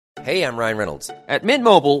Hey, I'm Ryan Reynolds. At Mint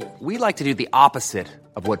Mobile, we like to do the opposite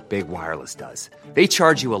of what Big Wireless does. They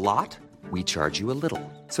charge you a lot, we charge you a little.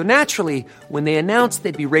 So naturally, when they announced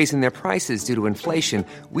they'd be raising their prices due to inflation,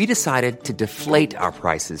 we decided to deflate our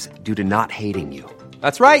prices due to not hating you.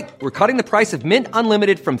 That's right. We're cutting the price of Mint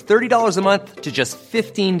Unlimited from $30 a month to just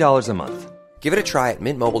 $15 a month. Give it a try at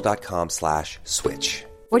mintmobile.com/switch.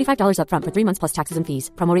 $45 up front for 3 months plus taxes and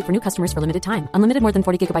fees. Promo rate for new customers for limited time. Unlimited more than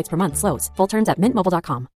 40 gigabytes per month. Slows full terms at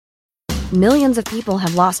mintmobile.com. Millions of people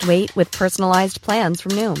have lost weight with personalized plans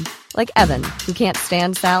from Noom. Like Evan, who can't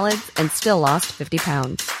stand salads and still lost 50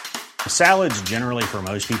 pounds. Salads generally for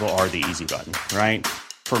most people are the easy button, right?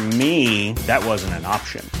 For me, that wasn't an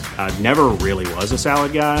option. I never really was a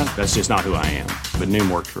salad guy. That's just not who I am. But Noom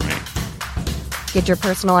worked for me. Get your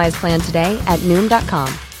personalized plan today at Noom.com.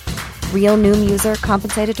 Real Noom user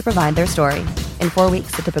compensated to provide their story. In 4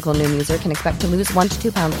 weeks, the typical Noom user can expect to lose 1 to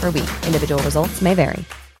 2 pounds per week. Individual results may vary.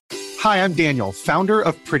 Hi, I'm Daniel, founder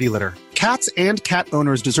of Pretty Litter. Cats and cat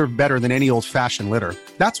owners deserve better than any old-fashioned litter.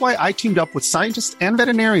 That's why I teamed up with scientists and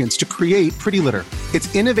veterinarians to create Pretty Litter.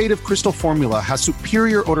 Its innovative crystal formula has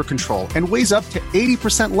superior odor control and weighs up to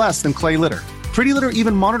 80% less than clay litter. Pretty Litter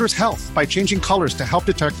even monitors health by changing colors to help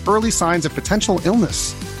detect early signs of potential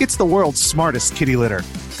illness. It's the world's smartest kitty litter.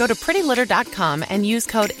 Go to prettylitter.com and use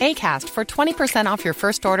code ACAST for 20% off your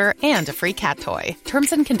first order and a free cat toy.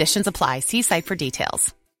 Terms and conditions apply. See site for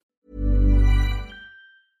details.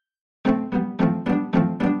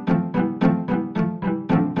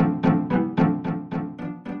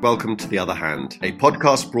 Welcome to The Other Hand, a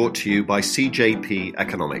podcast brought to you by CJP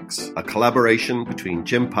Economics, a collaboration between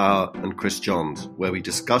Jim Power and Chris Johns, where we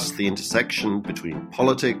discuss the intersection between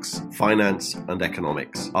politics, finance, and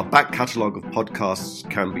economics. Our back catalogue of podcasts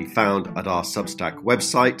can be found at our Substack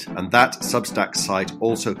website, and that Substack site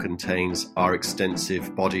also contains our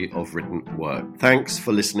extensive body of written work. Thanks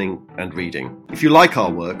for listening and reading. If you like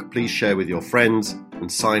our work, please share with your friends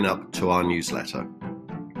and sign up to our newsletter.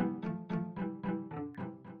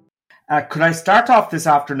 Could I start off this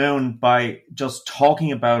afternoon by just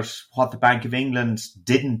talking about what the Bank of England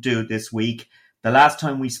didn't do this week? The last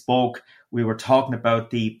time we spoke, we were talking about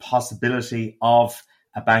the possibility of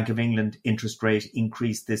a Bank of England interest rate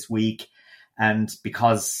increase this week. And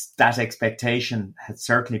because that expectation had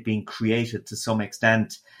certainly been created to some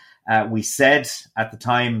extent, we said at the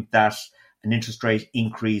time that an interest rate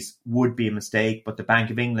increase would be a mistake, but the Bank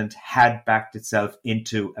of England had backed itself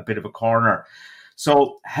into a bit of a corner.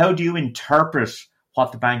 So how do you interpret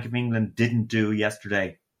what the Bank of England didn't do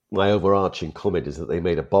yesterday? My overarching comment is that they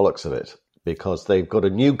made a bollocks of it because they've got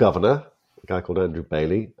a new governor, a guy called Andrew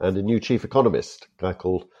Bailey, and a new chief economist, a guy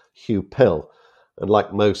called Hugh Pill. And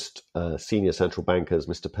like most senior central bankers,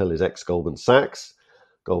 Mr. Pill is ex-Goldman Sachs.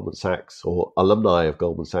 Goldman Sachs, or alumni of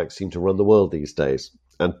Goldman Sachs, seem to run the world these days.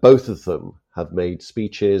 And both of them have made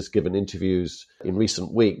speeches, given interviews in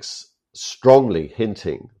recent weeks, strongly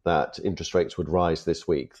hinting that interest rates would rise this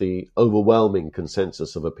week. The overwhelming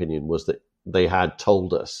consensus of opinion was that they had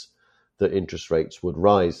told us that interest rates would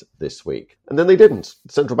rise this week. And then they didn't.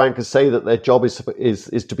 Central bankers say that their job is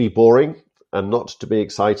to be boring and not to be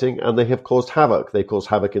exciting, and they have caused havoc. They caused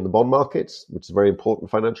havoc in the bond markets, which is a very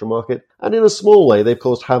important financial market, and in a small way, they've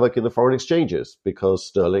caused havoc in the foreign exchanges because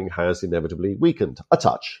sterling has inevitably weakened a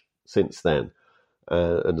touch since then,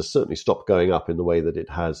 and has certainly stopped going up in the way that it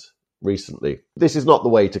has recently. This is not the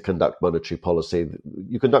way to conduct monetary policy.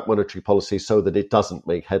 You conduct monetary policy so that it doesn't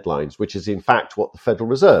make headlines, which is in fact what the Federal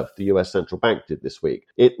Reserve, the US Central Bank, did this week.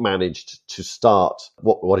 It managed to start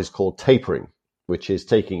what is called tapering, which is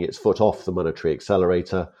taking its foot off the monetary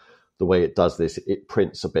accelerator. The way it does this, it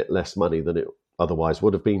prints a bit less money than it otherwise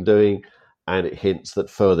would have been doing, and it hints that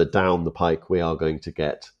further down the pike we are going to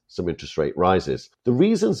get some interest rate rises. The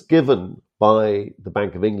reasons given by the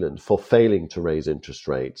Bank of England for failing to raise interest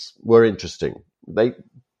rates were interesting. They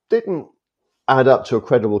didn't add up to a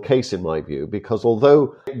credible case, in my view, because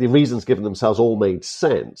although the reasons given themselves all made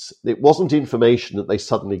sense, it wasn't information that they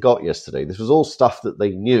suddenly got yesterday. This was all stuff that they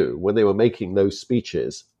knew when they were making those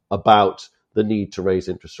speeches about the need to raise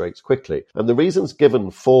interest rates quickly. And the reasons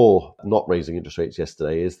given for not raising interest rates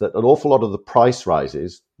yesterday is that an awful lot of the price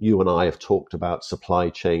rises, you and I have talked about supply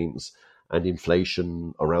chains and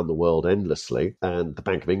inflation around the world endlessly, and the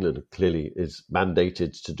Bank of England clearly is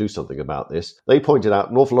mandated to do something about this. They pointed out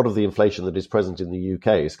an awful lot of the inflation that is present in the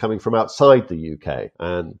UK is coming from outside the UK.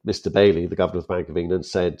 And Mr. Bailey, the governor of the Bank of England,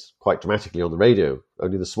 said quite dramatically on the radio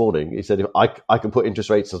only this morning, he said, I can put interest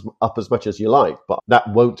rates up as much as you like, but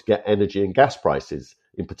that won't get energy and gas prices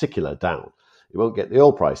in particular down. It won't get the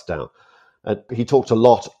oil price down. And he talked a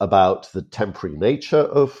lot about the temporary nature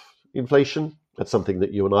of inflation. That's something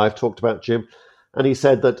that you and I have talked about, Jim. And he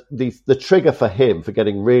said that the trigger for him for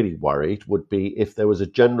getting really worried would be if there was a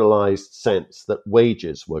generalized sense that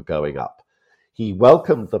wages were going up. He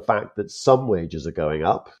welcomed the fact that some wages are going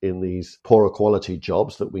up in these poorer quality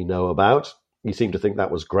jobs that we know about. He seemed to think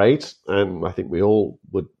that was great, and I think we all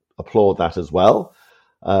would applaud that as well.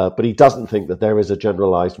 But he doesn't think that there is a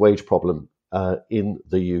generalized wage problem in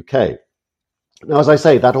the UK. Now, as I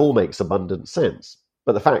say, that all makes abundant sense.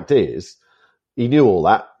 But the fact is, he knew all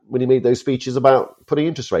that when he made those speeches about putting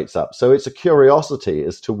interest rates up. So it's a curiosity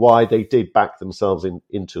as to why they did back themselves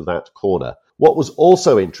into that corner. What was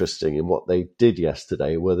also interesting in what they did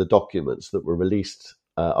yesterday were the documents that were released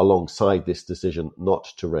alongside this decision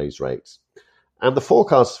not to raise rates. And the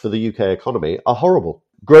forecasts for the UK economy are horrible.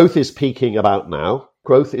 Growth is peaking about now.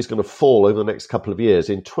 Growth is going to fall over the next couple of years.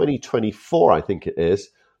 In 2024, I think it is,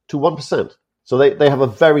 to 1%. So they have a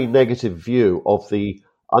very negative view of the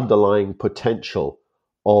underlying potential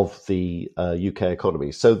of the UK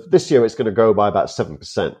economy. So this year it's going to grow by about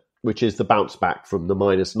 7%, which is the bounce back from the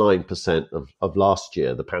minus 9% of last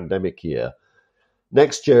year, the pandemic year.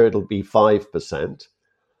 Next year it'll be 5%.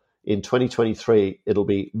 In 2023, it'll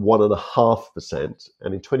be 1.5%.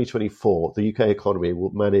 And in 2024, the UK economy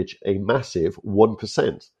will manage a massive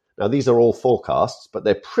 1%. Now, these are all forecasts, but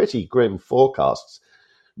they're pretty grim forecasts,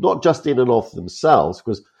 not just in and of themselves,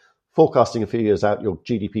 because forecasting a few years out your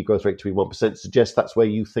GDP growth rate to be 1% suggests that's where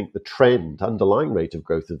you think the trend, underlying rate of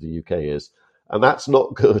growth of the UK is. And that's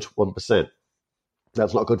not good, 1%.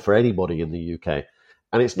 That's not good for anybody in the UK.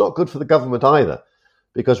 And it's not good for the government either.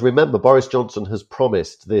 Because remember, Boris Johnson has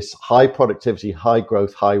promised this high productivity, high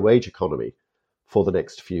growth, high wage economy for the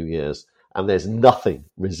next few years. And there's nothing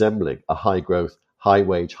resembling a high growth, high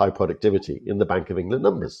wage, high productivity in the Bank of England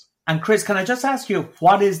numbers. And Chris, can I just ask you,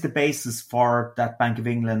 what is the basis for that Bank of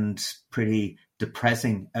England pretty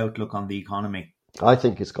depressing outlook on the economy? I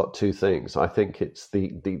think it's got two things. I think it's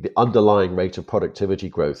the underlying rate of productivity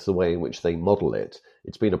growth, the way in which they model it.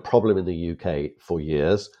 It's been a problem in the UK for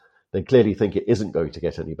years. They clearly think it isn't going to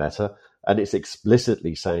get any better. And it's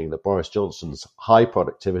explicitly saying that Boris Johnson's high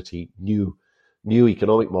productivity, new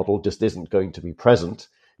economic model just isn't going to be present.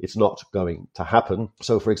 It's not going to happen.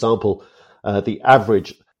 So, for example, the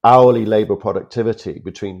average hourly labour productivity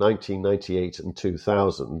between 1998 and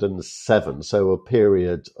 2007, so a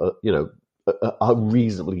period, a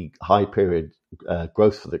reasonably high period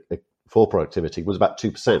growth for productivity, was about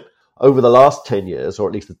 2%. Over the last 10 years, or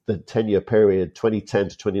at least the 10-year period, 2010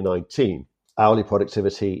 to 2019, hourly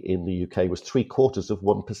productivity in the UK was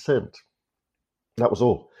 0.75%. That was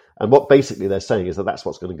all. And what basically they're saying is that that's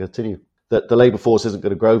what's going to continue. That the labour force isn't going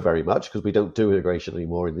to grow very much because we don't do immigration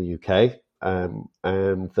anymore in the UK. And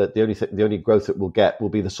that the only growth that we'll get will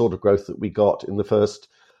be the sort of growth that we got in the first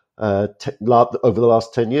over the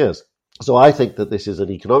last 10 years. So I think that this is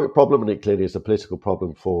an economic problem, and it clearly is a political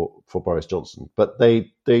problem for Boris Johnson. But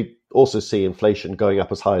they also see inflation going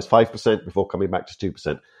up as high as 5% before coming back to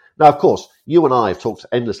 2%. Now, of course, you and I have talked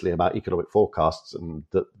endlessly about economic forecasts and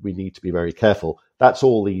that we need to be very careful. That's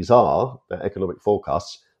all these are, economic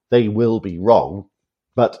forecasts. They will be wrong,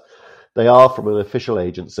 but they are from an official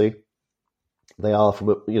agency. They are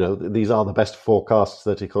from, these are the best forecasts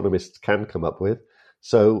that economists can come up with.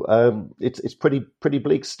 So it's pretty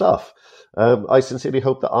bleak stuff. I sincerely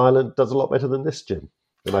hope that Ireland does a lot better than this, Jim.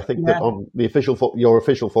 And I think that on the your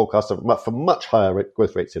official forecasts are for much higher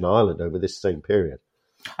growth rates in Ireland over this same period.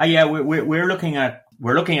 We're looking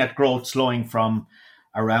at growth slowing from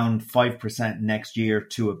around 5% next year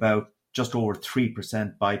to about just over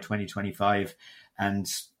 3% by 2025. And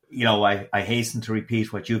I hasten to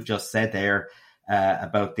repeat what you've just said there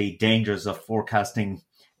about the dangers of forecasting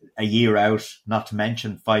a year out, not to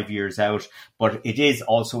mention 5 years out. But it is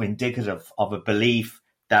also indicative of a belief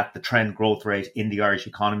that the trend growth rate in the Irish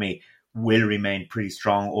economy will remain pretty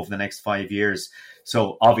strong over the next 5 years.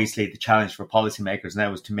 So obviously the challenge for policymakers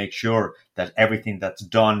now is to make sure that everything that's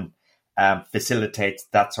done facilitates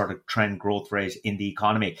that sort of trend growth rate in the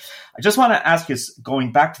economy. I just want to ask you,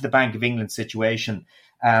 going back to the Bank of England situation,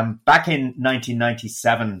 back in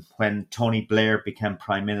 1997, when Tony Blair became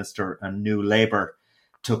Prime Minister and New Labour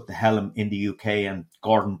took the helm in the UK and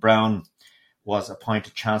Gordon Brown was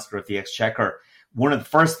appointed Chancellor of the Exchequer, one of the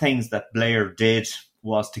first things that Blair did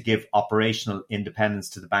was to give operational independence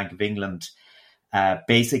to the Bank of England,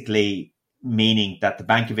 basically meaning that the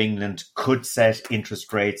Bank of England could set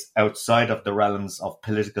interest rates outside of the realms of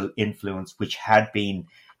political influence, which had been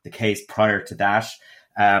the case prior to that.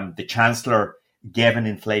 The Chancellor gave an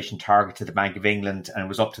inflation target to the Bank of England, and it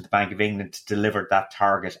was up to the Bank of England to deliver that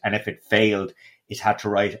target. And if it failed, it had to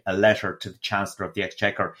write a letter to the Chancellor of the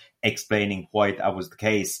Exchequer explaining why that was the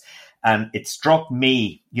case. And it struck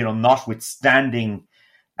me, notwithstanding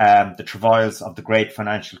the travails of the great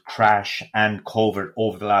financial crash and COVID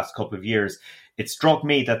over the last couple of years, it struck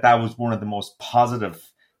me that was one of the most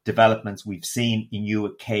positive developments we've seen in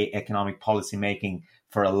UK economic policy making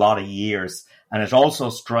for a lot of years. And it also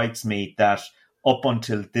strikes me that up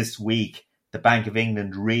until this week, the Bank of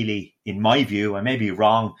England really, in my view, I may be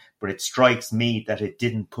wrong, but it strikes me that it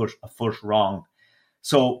didn't put a foot wrong.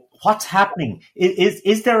 So what's happening?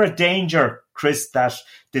 Is there a danger, Chris, that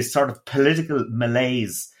this sort of political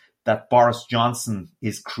malaise that Boris Johnson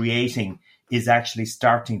is creating is actually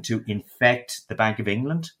starting to infect the Bank of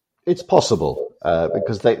England? It's possible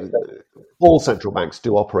because all central banks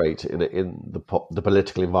do operate in the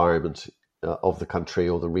political environment of the country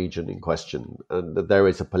or the region in question, and there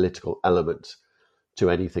is a political element to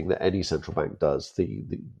anything that any central bank does.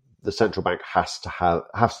 The central bank has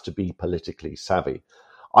to be politically savvy.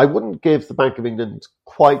 I wouldn't give the Bank of England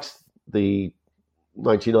quite the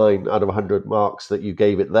 99 out of 100 marks that you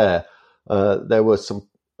gave it there. There were some,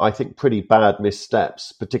 I think, pretty bad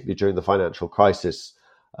missteps, particularly during the financial crisis.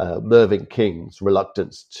 Mervyn King's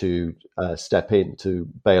reluctance to step in to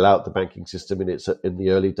bail out the banking system in the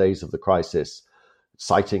early days of the crisis,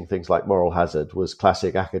 citing things like moral hazard, was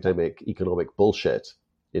classic academic economic bullshit,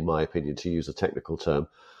 in my opinion, to use a technical term.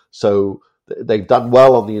 So they've done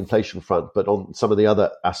well on the inflation front, but on some of the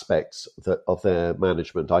other aspects of their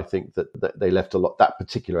management, I think that they left a lot. That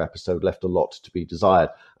particular episode left a lot to be desired.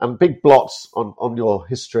 And big blots on your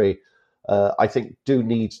history, I think, do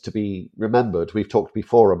need to be remembered. We've talked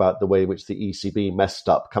before about the way in which the ECB messed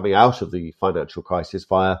up coming out of the financial crisis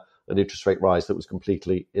via an interest rate rise that was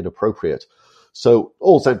completely inappropriate. So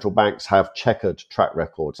all central banks have checkered track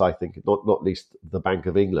records, I think, not least the Bank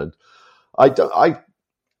of England. I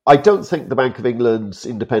don't think the Bank of England's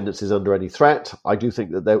independence is under any threat. I do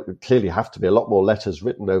think that there clearly have to be a lot more letters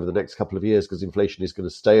written over the next couple of years because inflation is going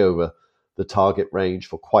to stay over the target range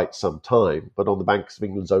for quite some time. But on the Bank of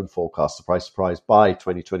England's own forecast, surprise, surprise, by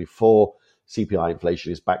 2024, CPI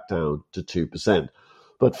inflation is back down to 2%.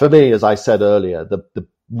 But for me, as I said earlier, the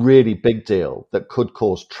really big deal that could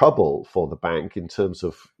cause trouble for the bank in terms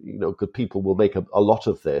of, good people will make a lot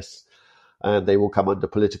of this and they will come under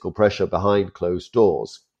political pressure behind closed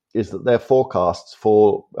doors, is that their forecasts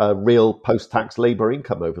for real post-tax labour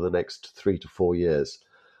income over the next 3 to 4 years.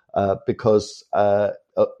 Because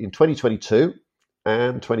in 2022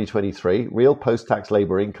 and 2023, real post-tax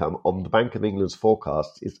labour income on the Bank of England's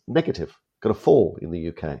forecast is negative, going to fall in the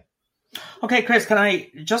UK. Okay, Chris, can I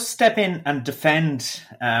just step in and defend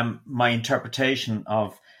my interpretation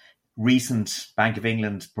of recent Bank of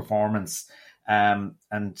England performance? And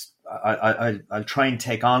I'll try and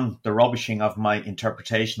take on the rubbishing of my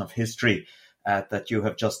interpretation of history that you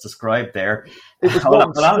have just described there. It was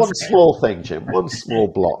one small thing, Jim, one small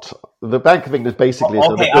blot. The Bank of England basically has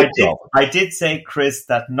done a good job. I did say, Chris,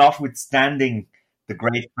 that notwithstanding the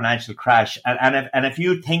great financial crash, and if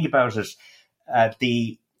you think about it,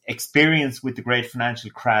 the experience with the great financial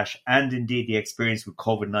crash and indeed the experience with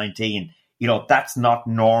COVID-19, that's not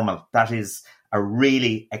normal. That is a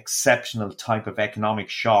really exceptional type of economic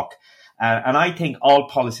shock. And I think all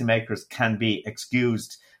policymakers can be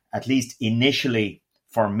excused, at least initially,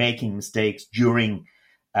 for making mistakes during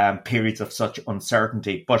periods of such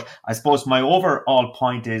uncertainty. But I suppose my overall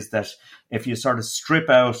point is that if you sort of strip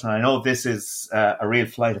out, and I know this is a real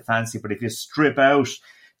flight of fancy, but if you strip out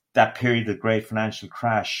that period of the great financial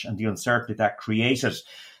crash and the uncertainty that created,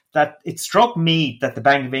 that it struck me that the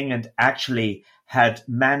Bank of England actually had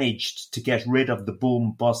managed to get rid of the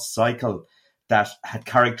boom-bust cycle that had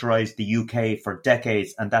characterised the UK for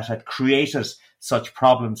decades and that had created such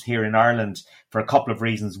problems here in Ireland for a couple of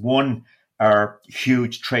reasons. One, our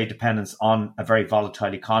huge trade dependence on a very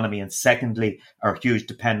volatile economy, and secondly, our huge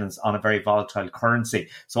dependence on a very volatile currency.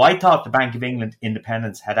 So I thought the Bank of England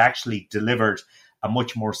independence had actually delivered a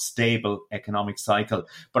much more stable economic cycle.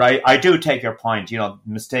 But I do take your point,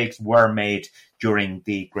 mistakes were made during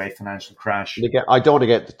the great financial crash. And again, I don't want to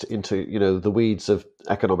get into, the weeds of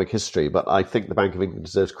economic history, but I think the Bank of England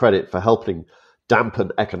deserves credit for helping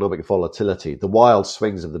dampen economic volatility. The wild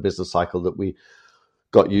swings of the business cycle that we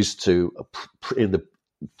got used to in the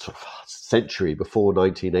century before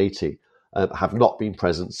 1980 have not been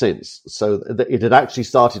present since. So it had actually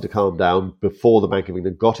started to calm down before the Bank of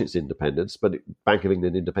England got its independence, but Bank of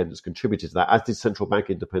England independence contributed to that, as did central bank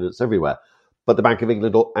independence everywhere. But the Bank of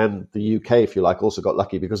England and the UK, if you like, also got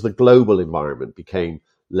lucky because the global environment became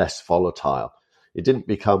less volatile.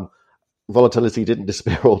 Volatility didn't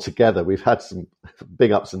disappear altogether. We've had some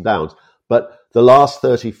big ups and downs, but the last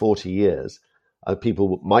 30, 40 years,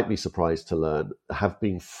 people might be surprised to learn, have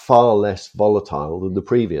been far less volatile than the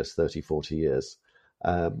previous 30, 40 years,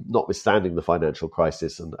 notwithstanding the financial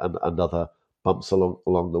crisis and other bumps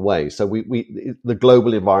along the way. So the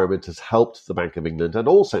global environment has helped the Bank of England and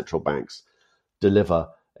all central banks deliver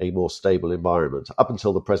a more stable environment up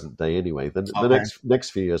until the present day anyway. The next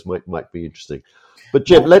few years might be interesting. But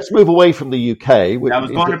Jim, let's move away from the UK. I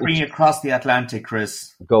was going to bring you across the Atlantic,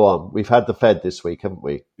 Chris. Go on. We've had the Fed this week, haven't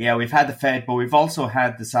we? Yeah, we've had the Fed, but we've also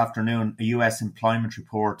had this afternoon a US employment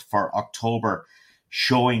report for October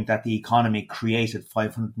showing that the economy created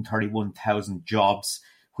 531,000 jobs,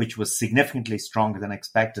 which was significantly stronger than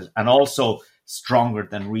expected and also stronger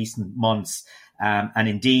than recent months. And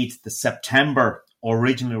indeed, the September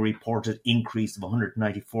originally reported increase of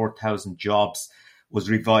 194,000 jobs was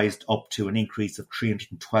revised up to an increase of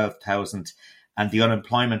 312,000. And the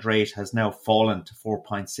unemployment rate has now fallen to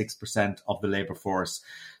 4.6% of the labour force.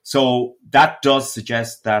 So that does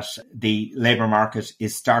suggest that the labour market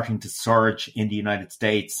is starting to surge in the United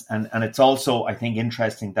States. And it's also, I think,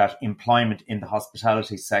 interesting that employment in the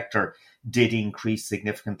hospitality sector did increase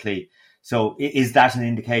significantly. So is that an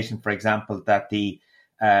indication, for example, that the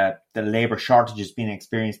labour shortages being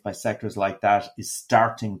experienced by sectors like that is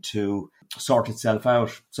starting to sort itself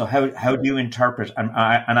out? So how do you interpret, and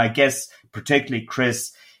I guess particularly,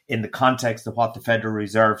 Chris, in the context of what the Federal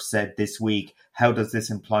Reserve said this week, how does this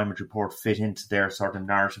employment report fit into their sort of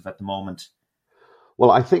narrative at the moment?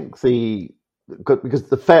 Well, I think because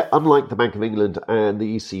the Fed, unlike the Bank of England and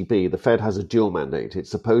the ECB, the Fed has a dual mandate.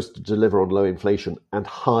 It's supposed to deliver on low inflation and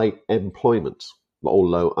high employment, or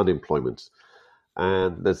low unemployment.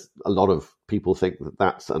 And there's a lot of people think that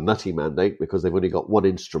that's a nutty mandate because they've only got one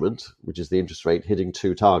instrument, which is the interest rate hitting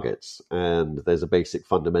two targets. And there's a basic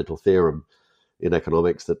fundamental theorem in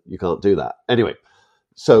economics that you can't do that. Anyway,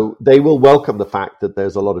 so they will welcome the fact that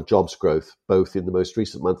there's a lot of jobs growth, both in the most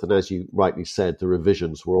recent month. And as you rightly said, the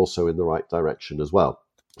revisions were also in the right direction as well.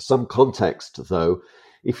 Some context, though,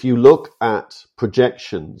 if you look at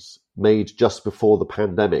projections made just before the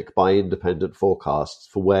pandemic by independent forecasts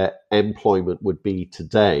for where employment would be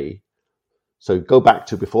today, so go back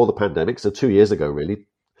to before the pandemic, so 2 years ago really,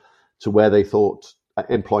 to where they thought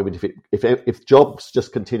employment, if jobs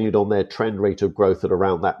just continued on their trend rate of growth at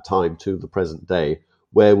around that time to the present day,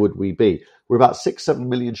 where would we be? We're about 6-7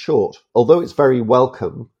 million short. Although it's very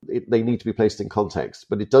welcome, they need to be placed in context.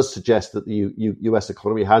 But it does suggest that the US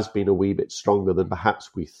economy has been a wee bit stronger than perhaps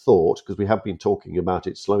we thought, because we have been talking about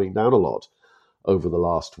it slowing down a lot over the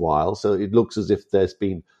last while. So it looks as if there's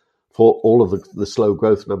been, for all of the slow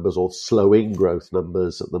growth numbers or slowing growth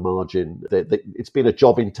numbers at the margin, it's been a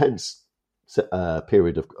job-intense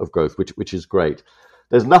period of growth, which is great.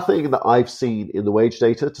 There's nothing that I've seen in the wage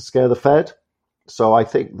data to scare the Fed. So I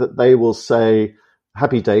think that they will say,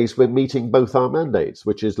 happy days, we're meeting both our mandates,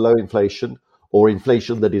 which is low inflation or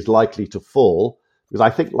inflation that is likely to fall. Because I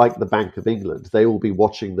think, like the Bank of England, they will be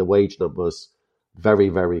watching the wage numbers very,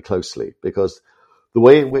 very closely. Because the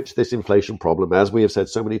way in which this inflation problem, as we have said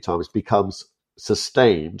so many times, becomes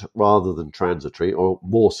sustained rather than transitory, or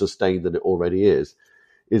more sustained than it already is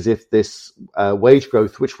if this wage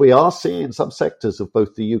growth, which we are seeing in some sectors of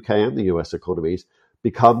both the UK and the US economies,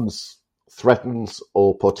 threatens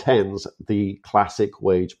or portends the classic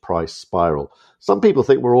wage price spiral. Some people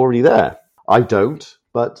think we're already there. I don't,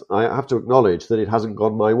 but I have to acknowledge that it hasn't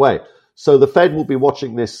gone my way. So the Fed will be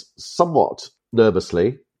watching this somewhat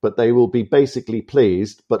nervously, but they will be basically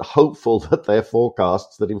pleased, but hopeful that their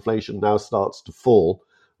forecasts that inflation now starts to fall,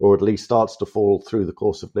 or at least starts to fall through the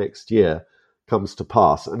course of next year, comes to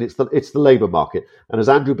pass. And it's the labour market. And as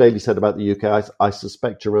Andrew Bailey said about the UK, I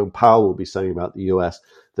suspect Jerome Powell will be saying about the US,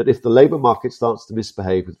 that if the labour market starts to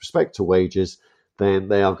misbehave with respect to wages, then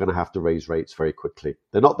they are going to have to raise rates very quickly.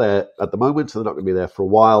 They're not there at the moment, so they're not going to be there for a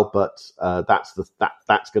while, but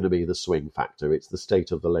that's going to be the swing factor. It's the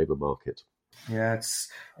state of the labour market. Yeah,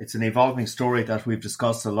 it's an evolving story that we've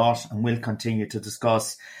discussed a lot and will continue to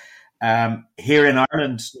discuss. Here in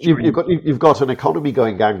Ireland, you've got an economy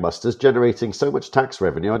going gangbusters, generating so much tax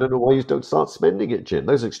revenue. I don't know why you don't start spending it, Jim.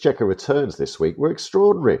 Those exchequer returns this week were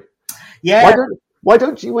extraordinary. Yeah. Why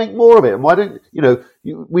don't you make more of it? And why don't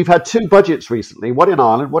we've had two budgets recently, one in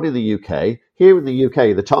Ireland, one in the UK. Here in the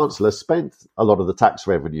UK, the Chancellor spent a lot of the tax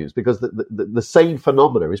revenues because the same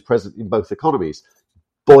phenomena is present in both economies.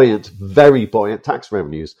 Buoyant, very buoyant tax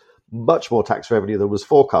revenues, much more tax revenue than was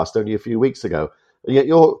forecast only a few weeks ago. And yet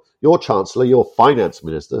your Chancellor, your Finance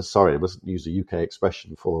Minister, sorry, I mustn't use a UK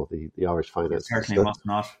expression for the Irish Finance Minister. Certainly must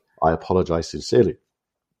not. I apologise sincerely.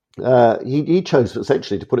 He chose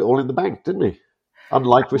essentially to put it all in the bank, didn't he?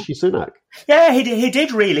 Unlike Rishi Sunak. Yeah, he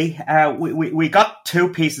did really. We got two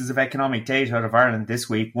pieces of economic data out of Ireland this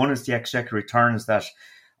week. One is the Exchequer returns that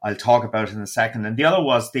I'll talk about in a second, and the other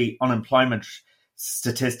was the unemployment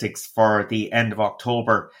statistics for the end of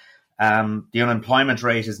October. The unemployment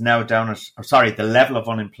rate is now down the level of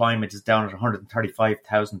unemployment is down at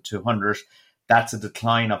 135,200. That's a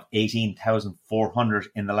decline of 18,400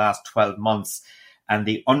 in the last 12 months. And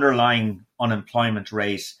the underlying unemployment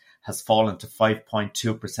rate has fallen to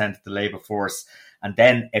 5.2% of the labour force. And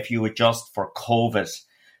then if you adjust for COVID,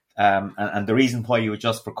 and the reason why you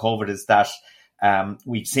adjust for COVID is that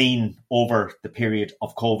we've seen over the period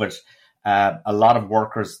of COVID, a lot of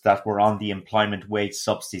workers that were on the employment wage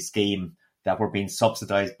subsidy scheme that were being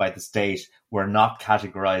subsidised by the state were not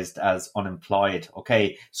categorised as unemployed.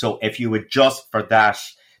 Okay, so if you adjust for that,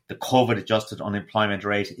 the COVID adjusted unemployment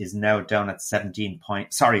rate is now down at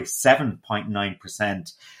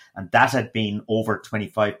 7.9%, and that had been over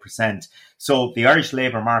 25%. So the Irish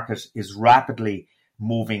labour market is rapidly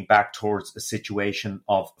moving back towards a situation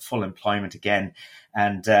of full employment again,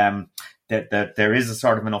 and there is a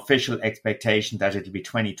sort of an official expectation that it'll be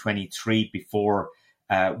 2023 before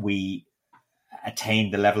we attain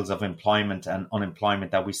the levels of employment and unemployment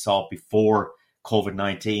that we saw before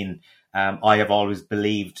COVID-19. I have always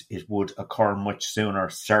believed it would occur much sooner,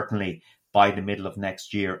 certainly by the middle of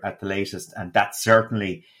next year at the latest, and that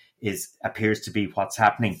certainly appears to be what's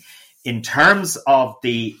happening. In terms of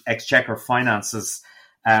the Exchequer finances,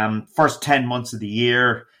 first 10 months of the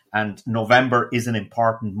year, and November is an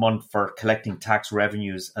important month for collecting tax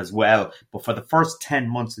revenues as well. But for the first 10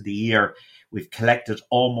 months of the year, we've collected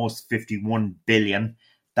almost 51 billion.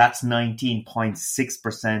 That's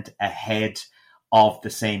 19.6% ahead of the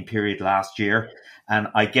same period last year. And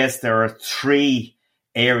I guess there are three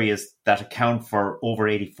areas that account for over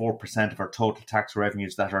 84% of our total tax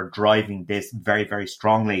revenues that are driving this very, very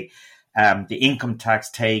strongly. The income tax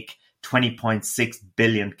take, 20.6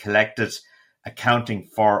 billion collected, accounting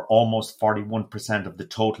for almost 41% of the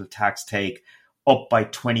total tax take, up by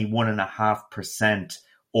 21.5%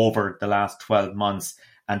 over the last 12 months.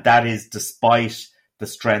 And that is despite the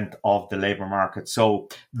strength of the labour market. So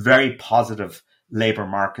very positive labour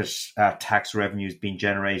market tax revenues being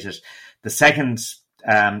generated. The second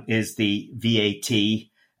is the VAT,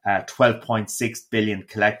 12.6 billion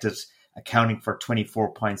collected, accounting for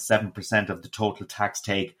 24.7% of the total tax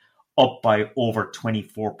take, up by over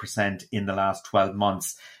 24% in the last 12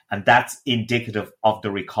 months. And that's indicative of the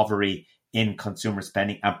recovery in consumer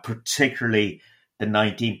spending, and particularly the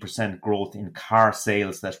 19% growth in car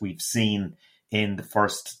sales that we've seen in the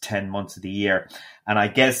first 10 months of the year. And I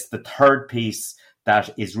guess the third piece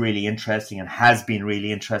that is really interesting and has been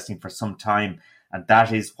really interesting for some time, and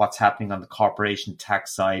that is what's happening on the corporation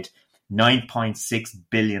tax side. 9.6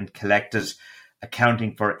 billion collected,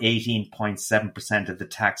 accounting for 18.7% of the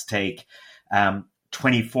tax take,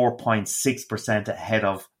 24.6% ahead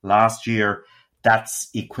of last year. That's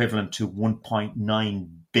equivalent to 1.9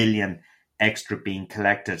 billion extra being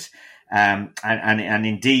collected. And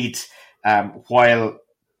indeed, while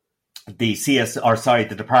the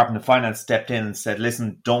the Department of Finance stepped in and said,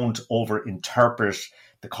 listen, don't overinterpret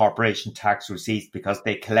the corporation tax receipts, because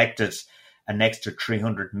they collected an extra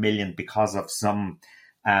 300 million because of some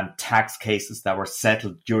tax cases that were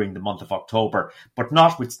settled during the month of October. But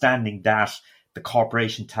notwithstanding that, the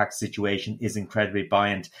corporation tax situation is incredibly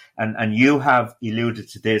buoyant. And you have alluded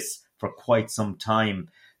to this for quite some time,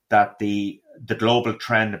 that the global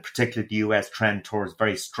trend, particularly the US trend towards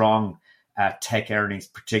very strong tech earnings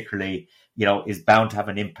particularly, is bound to have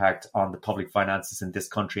an impact on the public finances in this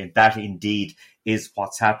country. And that indeed is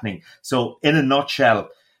what's happening. So in a nutshell,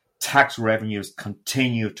 tax revenues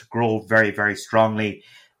continue to grow very, very strongly.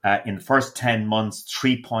 In the first 10 months,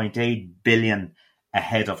 3.8 billion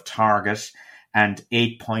ahead of target and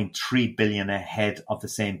 8.3 billion ahead of the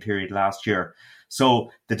same period last year.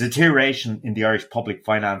 So the deterioration in the Irish public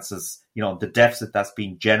finances, the deficit that's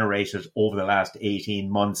been generated over the last 18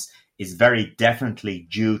 months is very definitely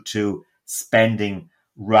due to spending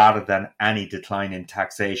rather than any decline in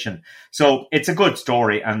taxation. So it's a good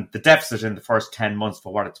story. And the deficit in the first 10 months,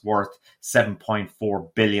 for what it's worth,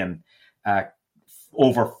 7.4 billion,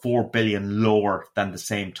 over 4 billion lower than the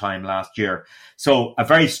same time last year. So a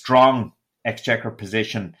very strong Exchequer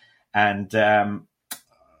position. And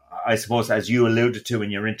I suppose, as you alluded to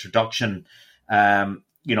in your introduction, one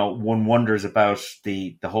wonders about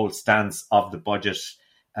the whole stance of the budget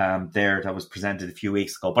there that was presented a few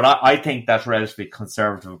weeks ago. But I think that relatively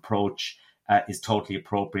conservative approach is totally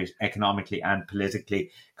appropriate economically and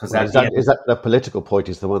politically. Because is that the political point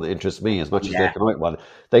is the one that interests me as much as the economic one?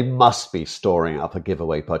 They must be storing up a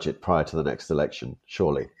giveaway budget prior to the next election,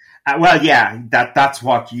 surely. That's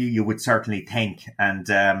what you would certainly think. And,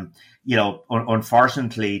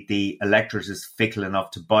 unfortunately, the electorate is fickle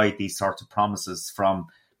enough to buy these sorts of promises from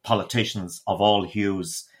politicians of all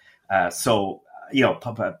hues. The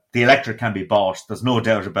electorate can be bought. There's no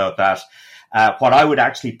doubt about that. What I would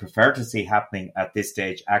actually prefer to see happening at this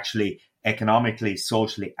stage, actually economically,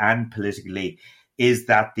 socially and politically, is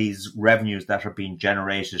that these revenues that are being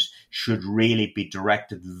generated should really be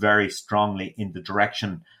directed very strongly in the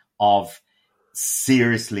direction of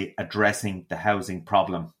seriously addressing the housing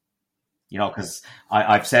problem. Because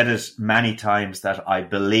I've said it many times that I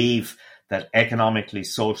believe that economically,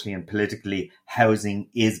 socially and politically, housing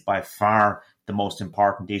is by far the most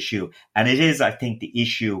important issue. And it is, I think, the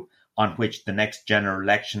issue on which the next general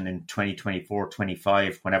election in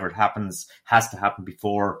 2024-25, whenever it happens, has to happen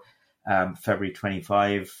before February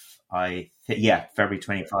 25. February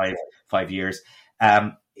 25, 5 years.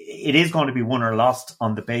 It is going to be won or lost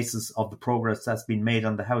on the basis of the progress that's been made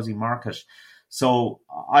on the housing market. So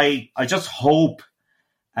I just hope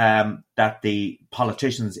that the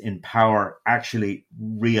politicians in power actually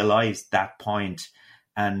realise that point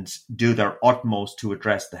and do their utmost to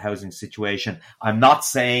address the housing situation. I'm not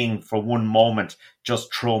saying for one moment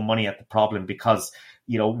just throw money at the problem, because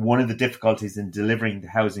one of the difficulties in delivering the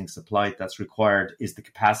housing supply that's required is the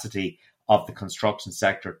capacity of the construction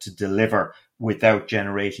sector to deliver without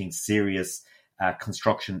generating serious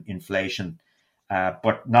construction inflation.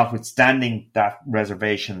 But notwithstanding that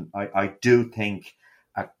reservation, I do think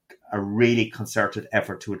a really concerted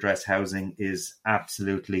effort to address housing is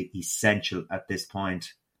absolutely essential at this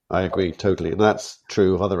point. I agree totally. And that's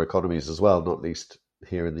true of other economies as well, not least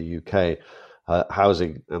here in the UK.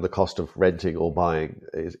 Housing and the cost of renting or buying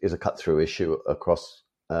is a cut-through issue across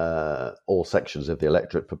all sections of the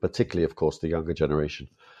electorate, but particularly, of course, the younger generation.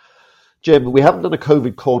 Jim, we haven't done a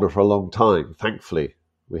COVID corner for a long time. Thankfully,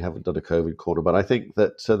 we haven't done a COVID corner, but I think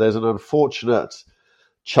that there's an unfortunate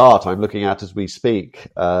chart I'm looking at as we speak,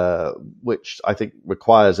 which I think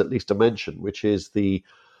requires at least a mention, which is the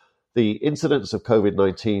incidence of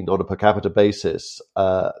COVID-19 on a per capita basis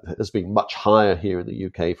has been much higher here in the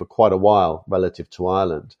UK for quite a while relative to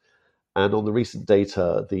Ireland. And on the recent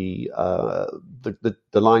data, the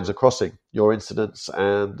lines are crossing. Your incidence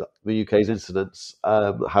and the UK's incidence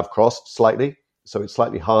have crossed slightly. So it's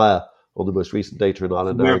slightly higher on the most recent data in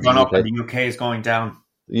Ireland. We're going up and the UK is going down.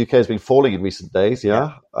 The UK has been falling in recent days,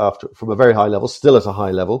 from a very high level, still at a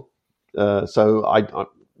high level. So I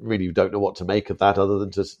really don't know what to make of that other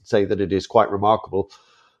than to say that it is quite remarkable.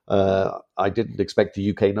 I didn't expect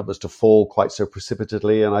the UK numbers to fall quite so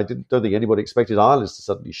precipitately, and I don't think anybody expected Ireland to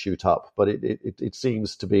suddenly shoot up. But it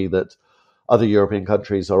seems to be that other European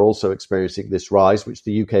countries are also experiencing this rise, which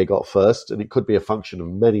the UK got first, and it could be a function of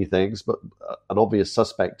many things, but an obvious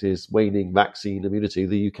suspect is waning vaccine immunity.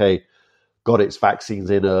 The UK got its vaccines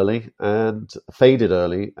in early and faded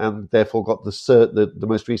early, and therefore got the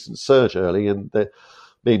most recent surge early, and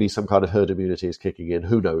maybe some kind of herd immunity is kicking in.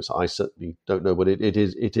 Who knows? I certainly don't know, but it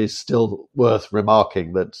is still worth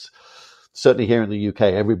remarking that certainly here in the UK,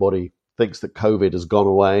 everybody thinks that COVID has gone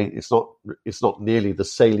away. It's not nearly the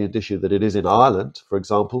salient issue that it is in Ireland, for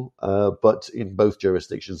example, but in both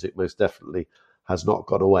jurisdictions, it most definitely has not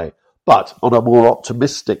gone away. But on a more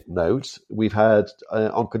optimistic note, we've had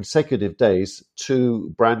on consecutive days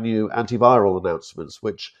 2 brand new antiviral announcements,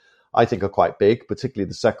 which I think are quite big, particularly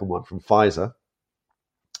the second one from Pfizer,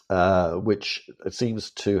 which seems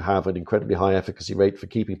to have an incredibly high efficacy rate for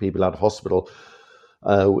keeping people out of hospital.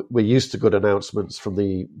 We're used to good announcements from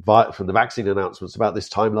the vaccine announcements about this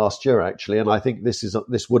time last year, actually, and I think this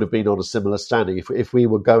would have been on a similar standing. If we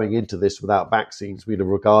were going into this without vaccines, we'd have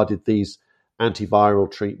regarded these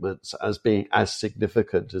antiviral treatments as being as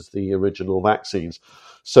significant as the original vaccines.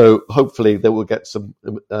 So hopefully they will get some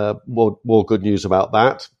more good news about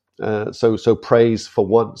that. So praise for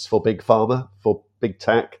once for Big Pharma, for Big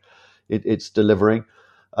Tech. It's delivering.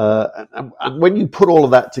 And when you put all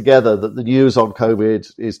of that together, that the news on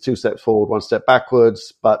COVID is 2 steps forward, 1 step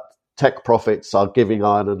backwards, but tech profits are giving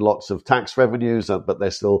Ireland lots of tax revenues, but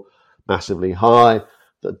they're still massively high.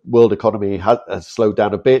 The world economy has slowed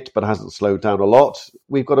down a bit, but hasn't slowed down a lot.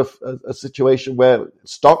 We've got a situation where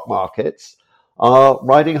stock markets are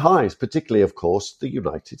riding highs, particularly, of course, the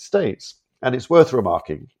United States. And it's worth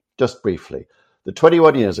remarking, just briefly, that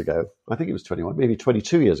 21 years ago, I think it was 21, maybe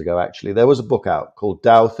 22 years ago, actually, there was a book out called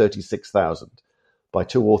Dow 36,000 by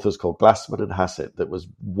 2 authors called Glassman and Hassett that was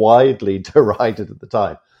widely derided at the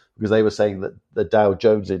time. It because they were saying that the Dow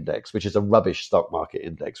Jones Index, which is a rubbish stock market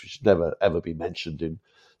index, which should never, ever be mentioned in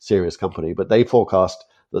serious company, but they forecast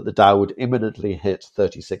that the Dow would imminently hit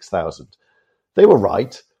 36,000. They were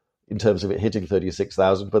right in terms of it hitting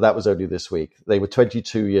 36,000, but that was only this week. They were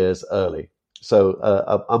 22 years early. So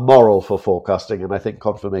a moral for forecasting, and I think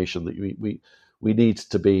confirmation that we need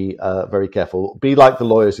to be very careful. Be like the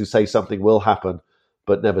lawyers who say something will happen,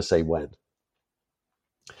 but never say when.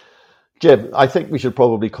 Jim, I think we should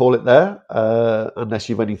probably call it there, unless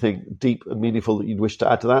you have anything deep and meaningful that you'd wish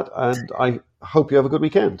to add to that. And I hope you have a good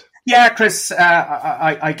weekend. Yeah, Chris,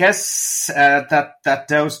 I guess that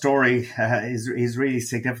Dow story is really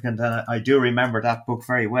significant. And I do remember that book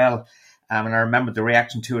very well. And I remember the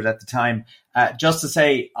reaction to it at the time. Just to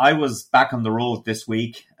say, I was back on the road this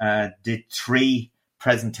week, did 3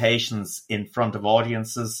 presentations in front of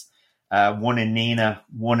audiences, one in Neenah,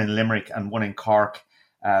 one in Limerick, and one in Cork.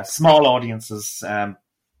 Small audiences,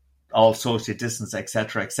 all social distance,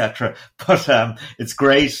 etc., etc. But it's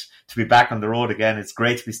great to be back on the road again. It's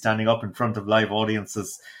great to be standing up in front of live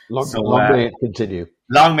audiences. Long may it continue.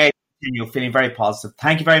 Long may it continue. Feeling very positive.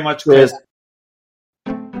 Thank you very much, Chris. Cheers.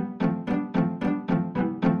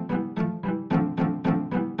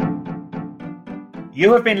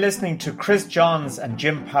 You have been listening to Chris Johns and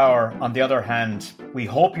Jim Power on The Other Hand. We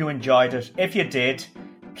hope you enjoyed it. If you did,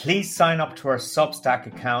 please sign up to our Substack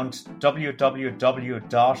account,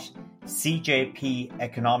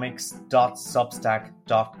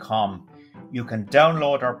 www.cjpeconomics.substack.com. You can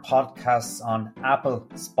download our podcasts on Apple,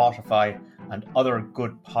 Spotify, and other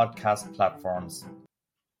good podcast platforms.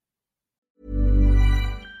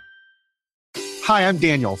 Hi, I'm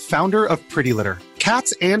Daniel, founder of Pretty Litter.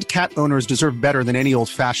 Cats and cat owners deserve better than any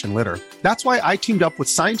old-fashioned litter. That's why I teamed up with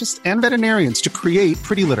scientists and veterinarians to create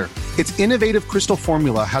Pretty Litter. Its innovative crystal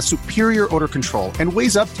formula has superior odor control and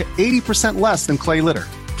weighs up to 80% less than clay litter.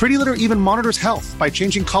 Pretty Litter even monitors health by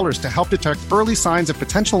changing colors to help detect early signs of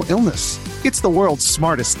potential illness. It's the world's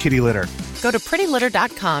smartest kitty litter. Go to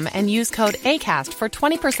prettylitter.com and use code ACAST for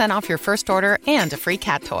 20% off your first order and a free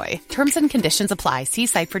cat toy. Terms and conditions apply. See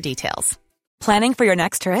site for details. Planning for your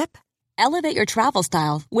next trip? Elevate your travel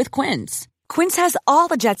style with Quince. Quince has all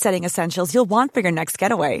the jet-setting essentials you'll want for your next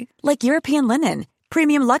getaway, like European linen,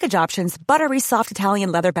 premium luggage options, buttery soft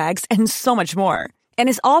Italian leather bags, and so much more. And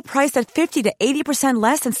is all priced at 50 to 80%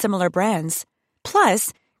 less than similar brands.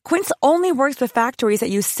 Plus, Quince only works with factories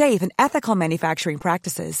that use safe and ethical manufacturing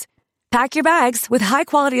practices. Pack your bags with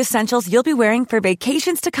high-quality essentials you'll be wearing for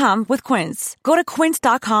vacations to come with Quince. Go to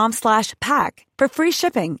quince.com/pack for free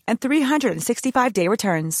shipping and 365-day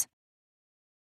returns.